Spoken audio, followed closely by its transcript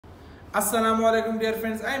Assalamu alaikum dear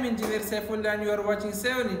friends, I am Engineer Saifullah and you are watching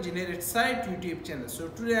 7 Engineer at Site YouTube channel. So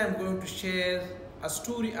today I am going to share a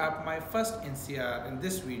story of my first NCR in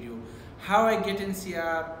this video. How I get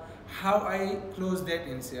NCR, how I close that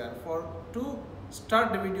NCR. To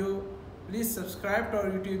start the video, please subscribe to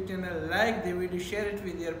our YouTube channel, like the video, share it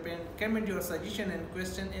with your friend, comment your suggestion and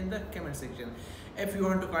question in the comment section. If you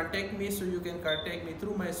want to contact me, so you can contact me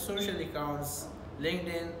through my social accounts,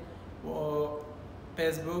 LinkedIn,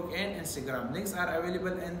 Facebook and Instagram. Links are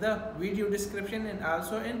available in the video description and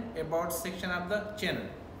also in about section of the channel.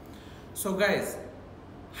 So guys,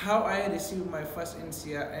 how I received my first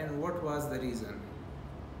NCR and what was the reason.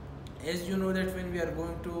 As you know that when we are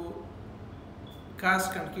going to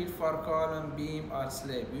cast concrete for column, beam or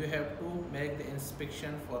slab, you have to make the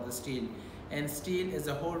inspection for the steel, and steel is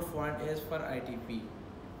a hold point as per ITP.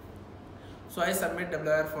 So I submit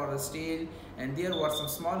WR for the steel, and there were some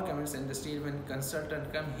small comments in the steel. When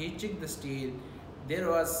consultant come, he checked the steel. There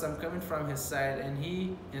was some comment from his side and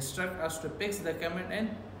he instructed us to fix the comment and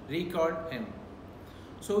recalled him.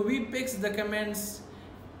 So we fixed the comments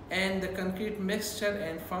and the concrete mixture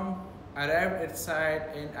and foam arrived at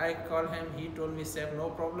site, and I called him. He told me, "Sir, no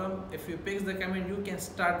problem. If you fix the comment, you can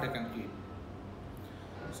start the concrete."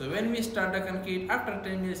 So when we start the concrete, after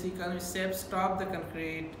 10 minutes, he comes, "Sir, stop the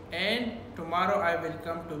concrete, and tomorrow I will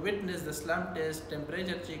come to witness the slump test,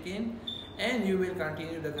 temperature check-in, and you will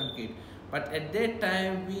continue the concrete." But at that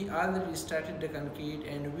time, we already started the concrete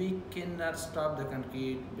and we cannot stop the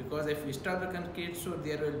concrete, because if we stop the concrete, so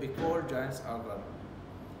there will be cold joints occur.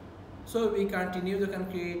 So we continue the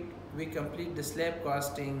concrete, we complete the slab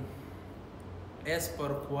casting as per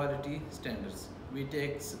quality standards. We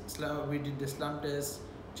did the slump test,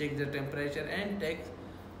 check the temperature and take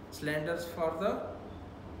cylinders for the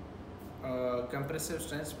compressive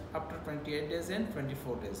strength after 28 days and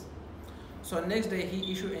 24 days. So next day he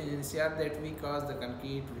issued an NCR that we caused the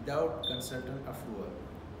concrete without consultant approval.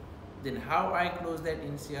 Then how I closed that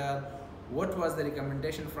NCR, what was the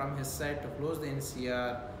recommendation from his side to close the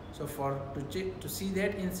NCR. So to see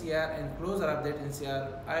that NCR and closure of that NCR,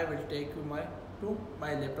 I will take you to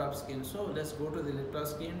my laptop screen. So let's go to the laptop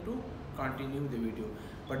screen to continue the video,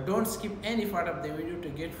 but don't skip any part of the video to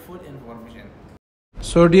get full information.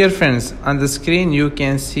 So dear friends, on the screen you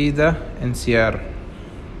can see the NCR,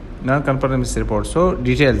 non-conformance report. So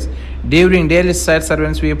details: during daily site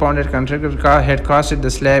surveillance, we found that contractor had casted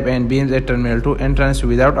the slab and beams at terminal 2 entrance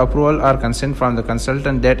without approval or consent from the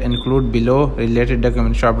consultant. That include below related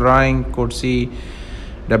documents: shop drawing, qaqc,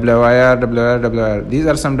 WR. These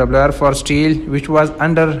are some WR for steel which was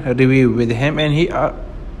under review with him, and he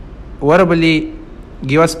verbally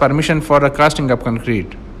gave us permission for the casting of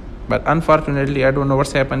concrete. But unfortunately, I don't know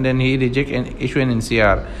what's happened, and he reject and issue an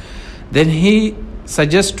NCR. Then he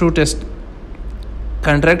suggests to test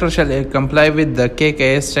contractor shall comply with the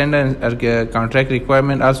kaise standard contract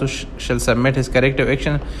requirement, also shall submit his corrective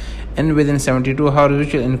action, and within 72 hours,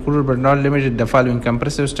 which will include but not limited the following: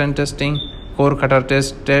 compressive strength testing, core cutter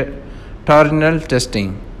test, torsional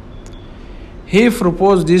testing. He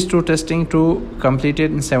proposed these two testing to complete it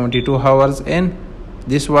in 72 hours, and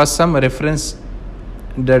this was some reference,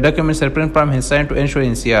 the documents reference from his side to ensure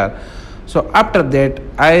NCR. So after that,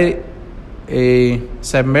 I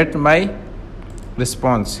submit my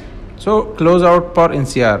response. So close out for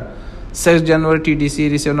NCR. 6 January TDC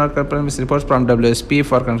received non-conformance reports from WSP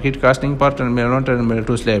for concrete casting for terminal 1, terminal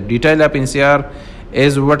 2 slab. Detail of NCR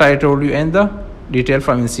is what I told you in the detail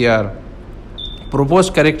from NCR.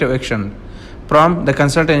 Proposed corrective action from the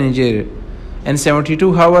consultant engineer. In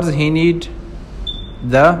 72 hours, he need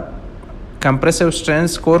the compressive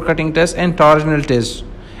strength, core cutting test and torsional test.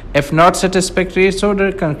 If not satisfactory, so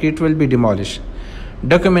the concrete will be demolished.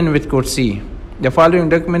 Document with qaqc. The following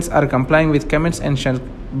documents are complying with comments and shall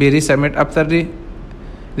be resubmitted after the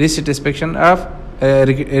resatisfaction of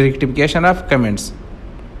rectification of comments: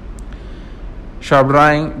 shop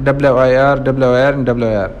drawing, WR and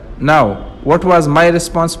WR. Now, what was my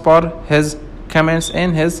response for his comments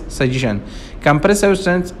and his suggestion? Compressive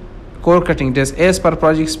strength core cutting test as per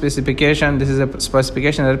project specification. This is a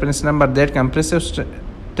specification reference number. That compressive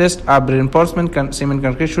test of reinforcement cement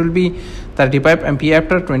concrete should be 35 MPa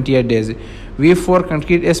after 28 days. V4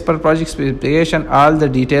 concrete as per project specification. All the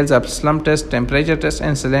details of slump test, temperature test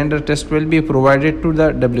and cylinder test will be provided to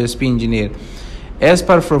the WSP engineer. As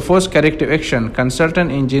per proposed corrective action,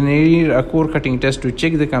 consultant engineer a core cutting test to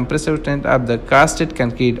check the compressive strength of the casted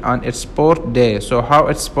concrete on its 4th day. So how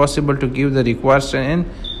it's possible to give the required strength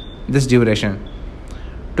in this duration?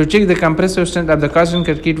 To check the compressive strength of the casting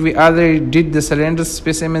concrete, we already did the cylinder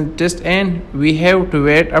specimen test and we have to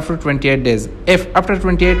wait after 28 days. If after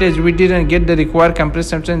 28 days we didn't get the required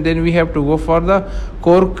compressive strength, then we have to go for the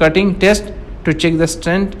core cutting test to check the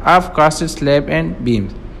strength of casted slab and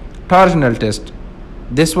beams. Torsional test.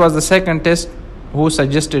 This was the second test who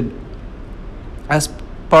suggested as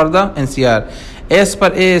per the NCR. As per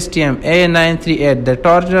ASTM A938, the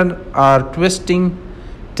torsion or twisting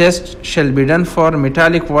test shall be done for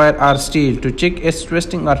metallic wire or steel to check its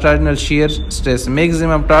twisting or torsional shear stress,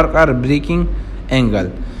 maximum torque or breaking angle.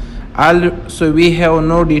 Also, we have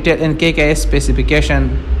no detail in KKS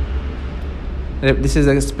specification. This is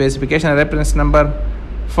a specification reference number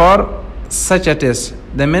for such a test.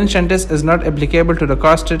 The mentioned test is not applicable to the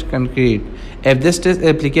casted concrete. If this test is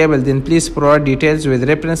applicable, then please provide details with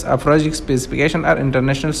reference of project specification or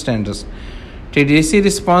international standards. TDC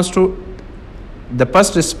response to the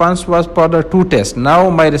first response was for the two tests. Now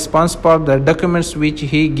my response for the documents which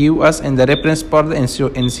he gave us in the reference for the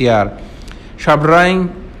NCR. Shop drawing,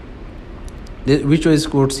 which was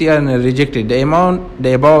qaqc and rejected.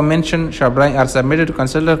 The above mentioned shop drawing are submitted to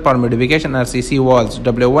consultant for modification RCC walls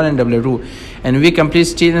W1 and W2, and we complete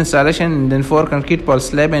steel installation and then for concrete for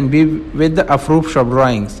slab and beam with the approved shop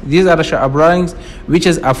drawings. These are the shop drawings which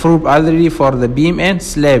is approved already for the beam and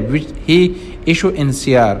slab which he issued in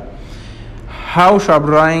NCR. How shop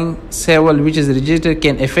drawing several which is rejected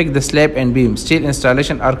can affect the slab and beam, steel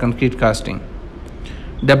installation or concrete casting.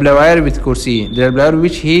 WIR with qaqc, the WIR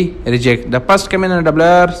which he reject. The first comment on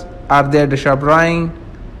WIRs are there. The shop drawing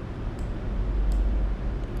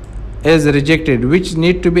is rejected, which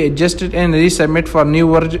need to be adjusted and resubmit for new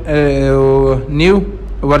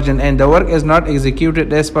version, and the work is not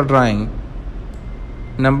executed as per drawing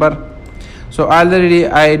number. So already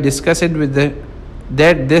I discussed it with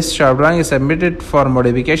that this shop drawing is submitted for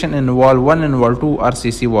modification in wall 1 and wall 2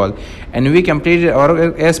 RCC wall, and we completed our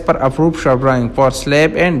work as per approved shop drawing for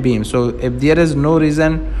slab and beam. So if there is no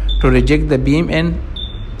reason to reject the beam and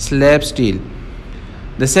slab steel.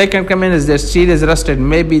 The second comment is that steel is rusted.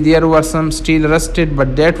 Maybe there was some steel rusted,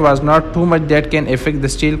 but that was not too much that can affect the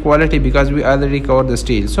steel quality because we already covered the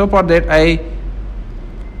steel. So for that I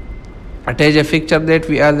attach a picture that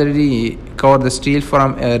we already covered the steel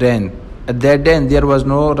from rain. At that day, there was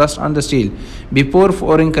no rust on the steel. Before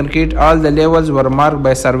pouring concrete, all the levels were marked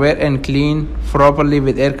by surveyor and cleaned properly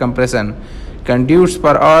with air compression. Conduits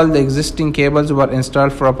for all the existing cables were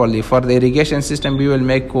installed properly. For the irrigation system, we will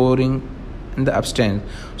make coring in the upstairs.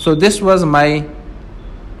 So this was my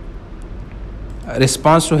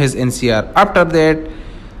response to his NCR. After that,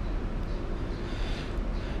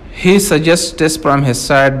 he suggests test from his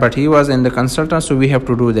side, but he was in the consultant, so we have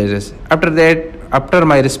to do this. After that, after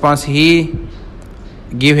my response, he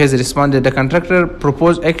gave his response that the contractor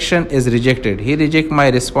proposed action is rejected. He reject my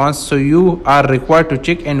response, so you are required to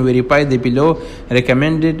check and verify the below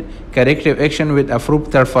recommended corrective action with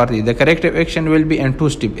approved third party. The corrective action will be in two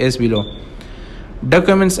steps as below.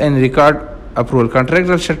 Documents and record approval.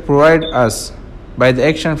 Contractor should provide us by the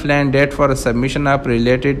action plan date for a submission of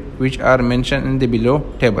related which are mentioned in the below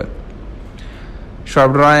table.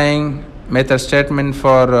 Shop drawing, method statement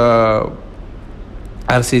for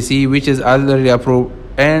RCC which is already approved,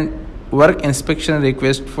 and work inspection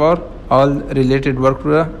request for all related work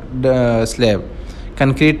to the slab.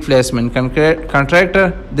 Concrete placement.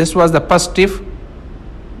 Contractor, this was the first step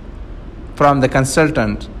from the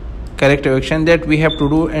consultant. Corrective action that we have to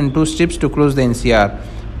do in two steps to close the NCR.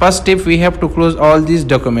 First step, we have to close all these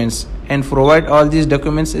documents and provide all these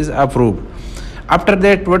documents is approved. After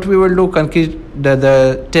that, what we will do, concrete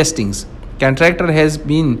the testings. Contractor has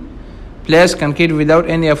been placed concrete without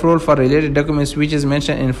any approval for related documents which is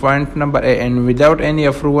mentioned in point number A, and without any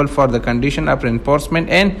approval for the condition of reinforcement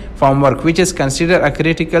and formwork which is considered a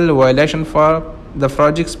critical violation for the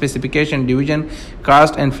project specification division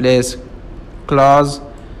cast and place clause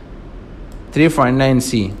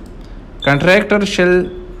 3.9c. Contractor shall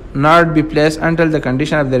not be placed until the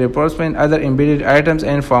condition of the reinforcement, other embedded items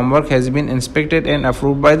and formwork has been inspected and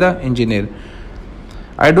approved by the engineer.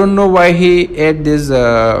 I don't know why he add these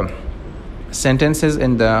sentences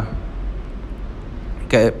in the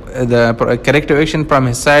corrective action from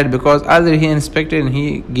his side, because already he inspected and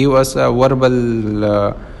he gave us a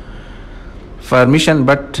verbal permission.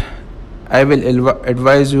 But I will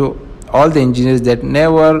advise you all the engineers that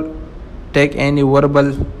never take any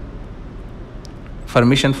verbal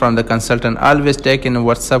permission from the consultant. Always take in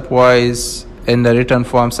WhatsApp voice in the written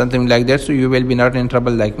form, something like that, so you will be not in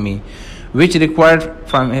trouble like me. which required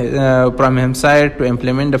from his side to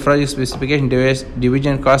implement the project specification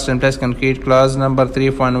division cost and plus concrete clause number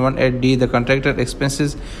 3.18d, the contractor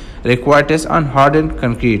expenses required test on hardened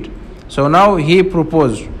concrete. So now he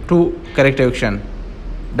proposed two corrective action: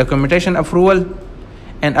 documentation approval,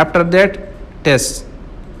 and after that tests.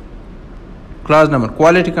 Clause number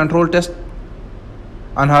quality control test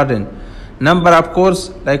on hardened. Number of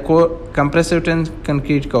cores like compressive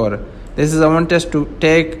concrete core. This is a one test to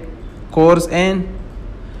take cores and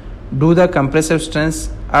do the compressive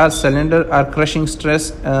strength or cylinder or crushing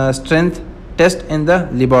strength test in the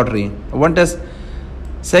laboratory. One test.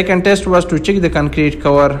 Second test was to check the concrete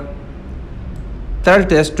cover. Third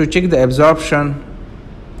test to check the absorption,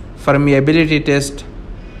 permeability test,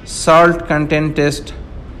 salt content test,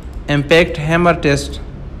 impact hammer test,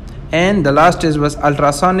 and the last test was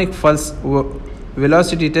ultrasonic pulse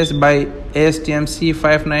velocity test by ASTM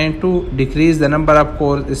C592 to decrease the number of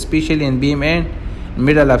cores, especially in beam and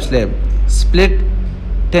middle of slab. Split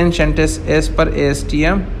tension test as per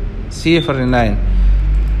ASTM C49.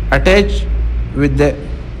 Attached with the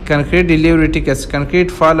concrete delivery tickets,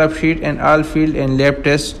 concrete fall-off sheet, and all field and lab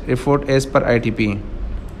test report as per ITP.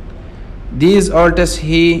 These all tests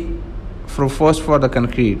he proposed for the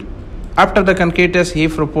concrete. After the concrete test, he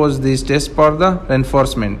proposed these tests for the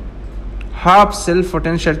reinforcement. Half self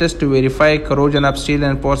potential test to verify corrosion of steel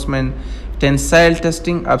reinforcement, tensile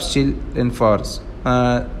testing of steel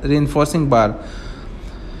reinforcing bar.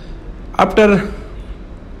 After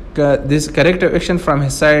this corrective action from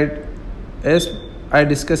his side, as I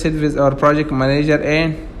discussed it with our project manager,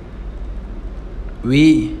 and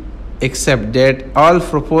we accept that all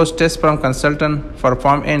proposed tests from consultant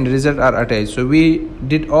performed and results are attached. So we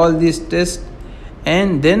did all these tests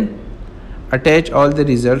and then attach all the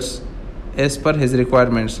results as per his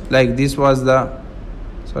requirements. Like this was the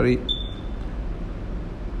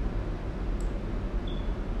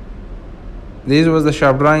this was the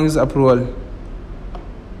shop drawings approval.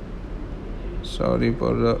 Sorry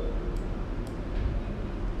for the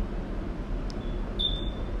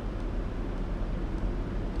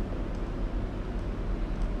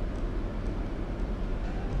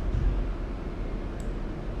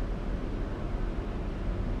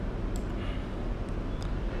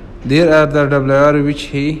there are the WR which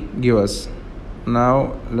he gave us.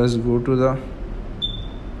 Now let's go to the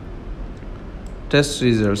test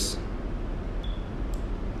results.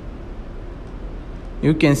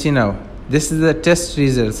 You can see now this is the test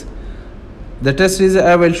results. The test result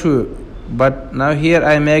I will show you, but now here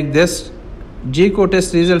I make this GCO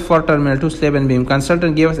test result for terminal 2 slab and beam.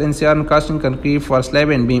 Consultant gave us NCR on casting concrete for slab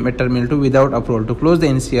and beam at terminal 2 without approval. To close the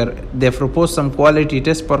NCR, they proposed some quality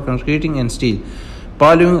tests for concreting and steel.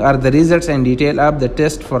 Following are the results and detail of the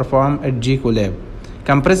test performed at GCO lab.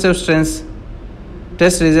 Compressive strength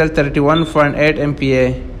test result 31.8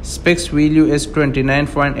 MPa, specs value is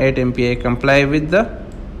 29.8 MPa, comply with the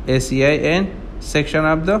ACI and section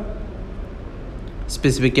of the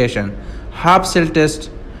specification. Half cell test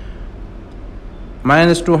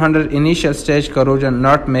minus 200 initial stage corrosion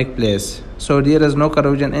not make place. So there is no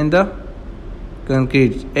corrosion in the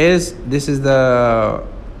concrete, as this is the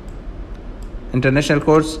international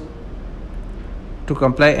codes to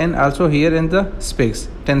comply, and also here in the specs.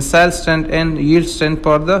 Tensile strength and yield strength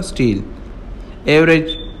for the steel,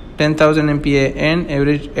 average 10,000 MPa and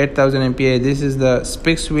average 8,000 MPa. This is the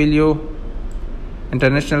specs value,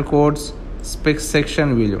 international codes, specs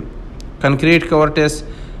section value. Concrete cover test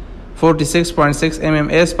 46.6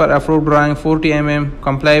 mm as per approved drawing, 40 mm,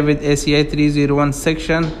 comply with ACI 301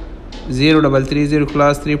 section 0330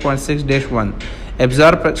 clause 3.6-1.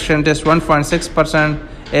 Absorption test 1.6%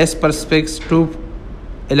 as per specs, 2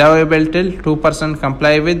 allowable till 2%,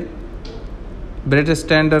 comply with British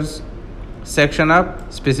standards section of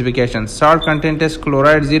specification. Salt content test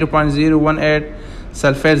chloride 0.018,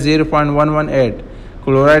 sulfate 0.118,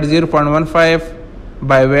 chloride 0.15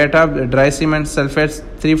 by weight of dry cement, sulfate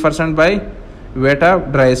 3% by weight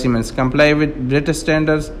of dry cements, comply with British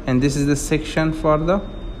standards. And this is the section for the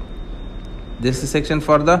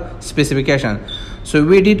specification. So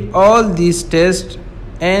we did all these tests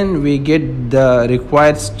and we get the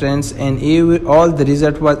required strengths, and all the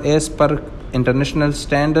result was as per international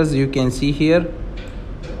standards, you can see here,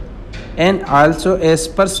 and also as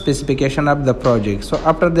per specification of the project. So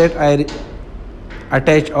after that I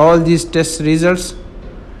attach all these test results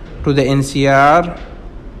to the NCR.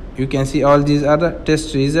 You can see all these are the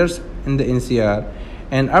test results in the NCR,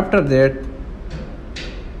 and after that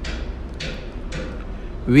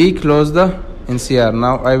we close the NCR.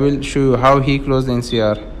 Now I will show you how he closed the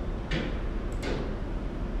NCR.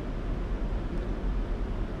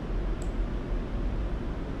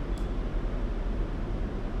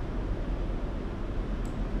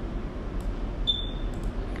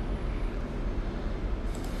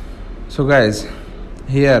 So guys,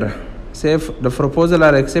 here say if the proposal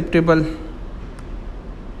are acceptable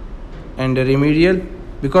and remedial,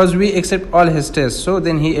 because we accept all his tests, so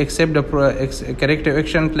then he accept the corrective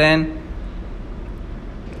action plan.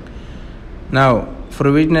 Now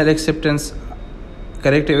provisional acceptance,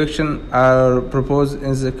 corrective action are proposed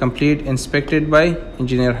is complete, inspected by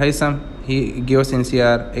engineer Haitham. He gives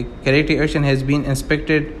NCR. A corrective action has been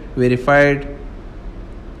inspected, verified.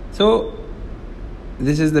 So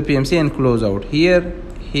this is the PMC and close out. Here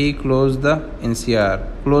he closed the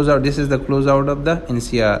NCR. Close out. This is the close out of the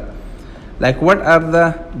NCR. Like what are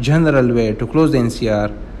the general way to close the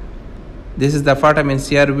NCR? This is the part of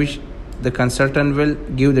NCR which the consultant will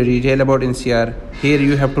give the detail about NCR. Here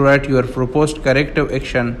you have to write your proposed corrective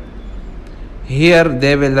action. Here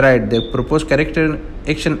they will write the proposed corrective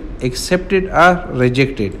action accepted or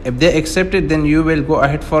rejected. If they accept it, then you will go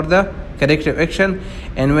ahead for the corrective action,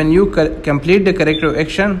 and when you complete the corrective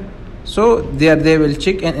action, so there they will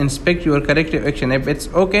check and inspect your corrective action. If it's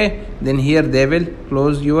okay, then here they will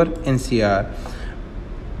close your NCR.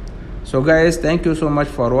 So guys, thank you so much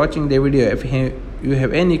for watching the video. If you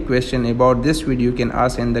have any question about this video, you can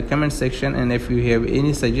ask in the comment section, and if you have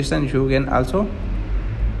any suggestions, you can also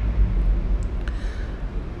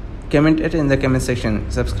comment it in the comment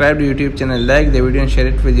section. Subscribe to YouTube channel, like the video and share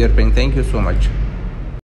it with your friends. Thank you so much.